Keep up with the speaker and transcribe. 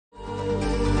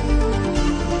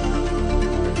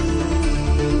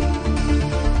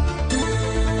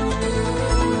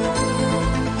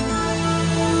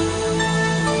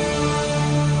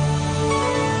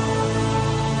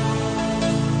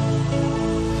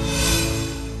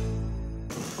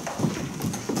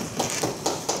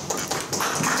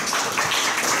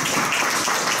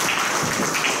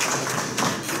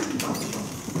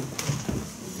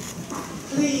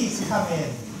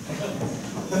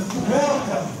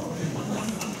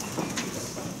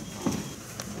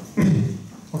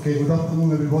Okay, good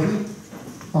afternoon, everybody.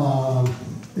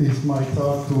 It's my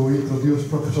turn to introduce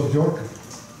Professor Yorke.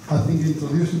 I think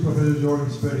introducing Professor Yorke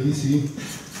is very easy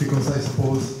because I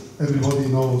suppose everybody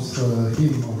knows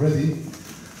him already.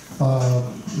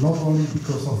 Not only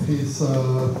because of his,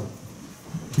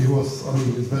 he's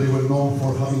very well known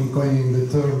for having coined the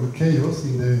term chaos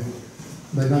in the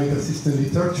dynamical system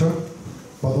literature,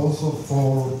 but also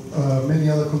for many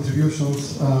other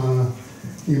contributions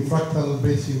in fractal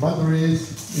Bayesian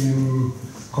boundaries, in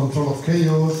control of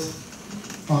chaos,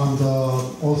 and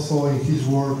also in his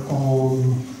work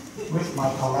on... With my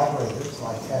collaborators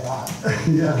like Ed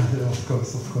yeah, of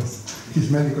course. His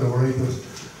many collaborators.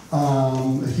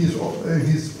 He's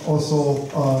also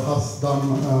has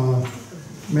done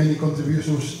many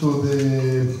contributions to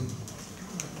the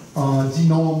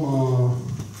genome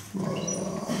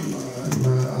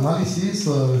analysis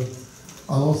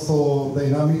and also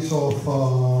dynamics of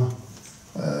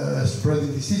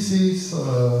spreading diseases,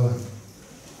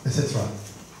 etc.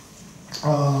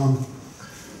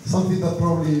 Something that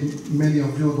probably many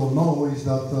of you don't know is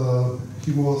that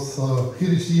he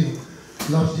received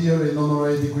last year an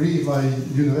honorary degree by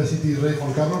University Rey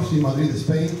Juan Carlos in Madrid,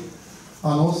 Spain,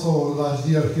 and also last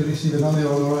year he received another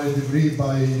honorary degree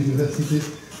by Université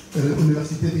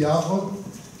d'Arles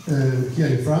here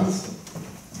in France.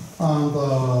 And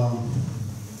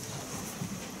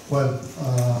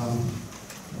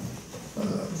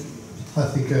I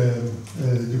think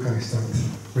you can start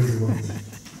really well.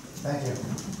 Thank you.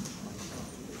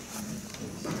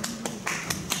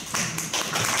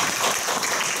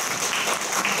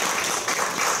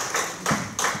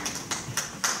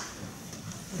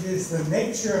 It is the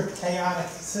nature of chaotic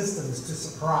systems to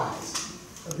surprise.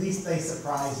 At least they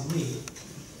surprise me.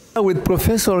 With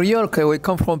Professor Yorke, we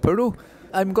come from Peru.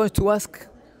 I'm going to ask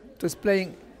to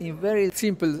explain in very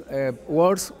simple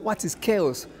words what is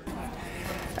chaos.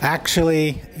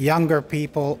 Actually, younger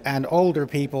people and older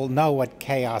people know what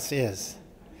chaos is.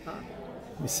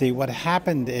 You see, what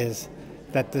happened is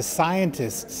that the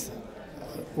scientists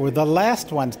were the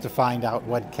last ones to find out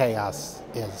what chaos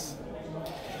is.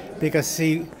 Because,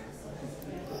 see,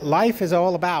 life is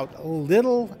all about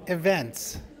little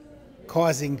events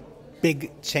causing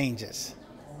big changes.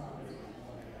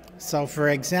 So, for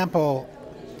example,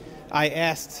 I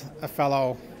asked a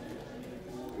fellow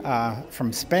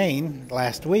from Spain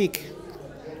last week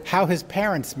how his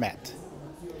parents met.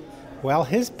 Well,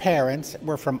 his parents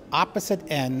were from opposite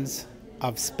ends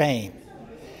of Spain,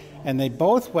 and they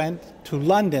both went to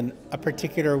London a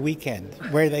particular weekend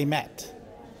where they met.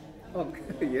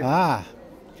 Okay, yeah.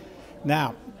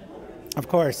 Now, of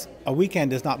course, a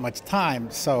weekend is not much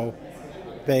time, so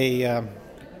they,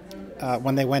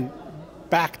 when they went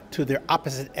back to their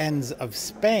opposite ends of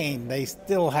Spain, they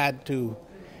still had to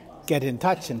get in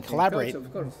touch and collaborate.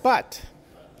 Of course. But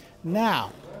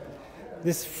now,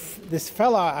 this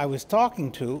fellow I was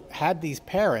talking to had these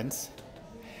parents,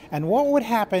 and what would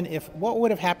have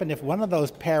happened if one of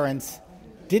those parents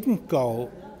didn't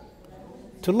go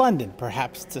to London,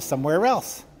 perhaps to somewhere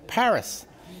else, Paris?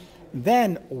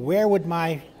 Then where would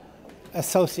my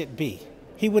associate be?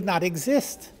 He would not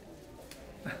exist.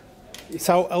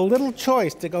 So a little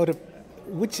choice to go to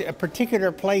a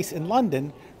particular place in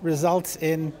London results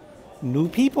in new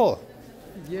people.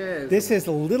 Yes. This is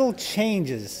little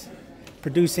changes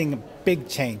producing big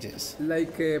changes.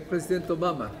 Like President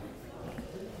Obama.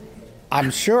 I'm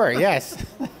sure, yes.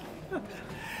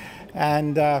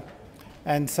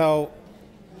 and so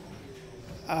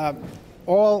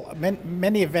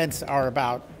many events are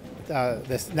about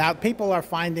this. Now people are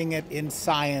finding it in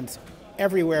science,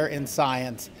 everywhere in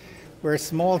science, where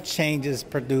small changes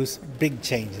produce big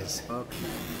changes. Okay.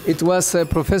 It was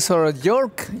Professor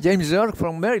Yorke, James Yorke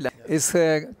from Maryland, is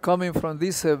coming from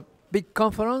this big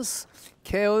conference,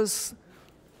 Chaos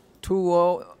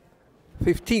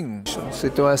 2015.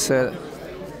 It was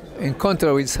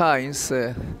Encuentro with Science.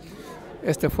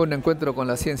 Este fue un encuentro con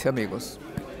la ciencia, amigos.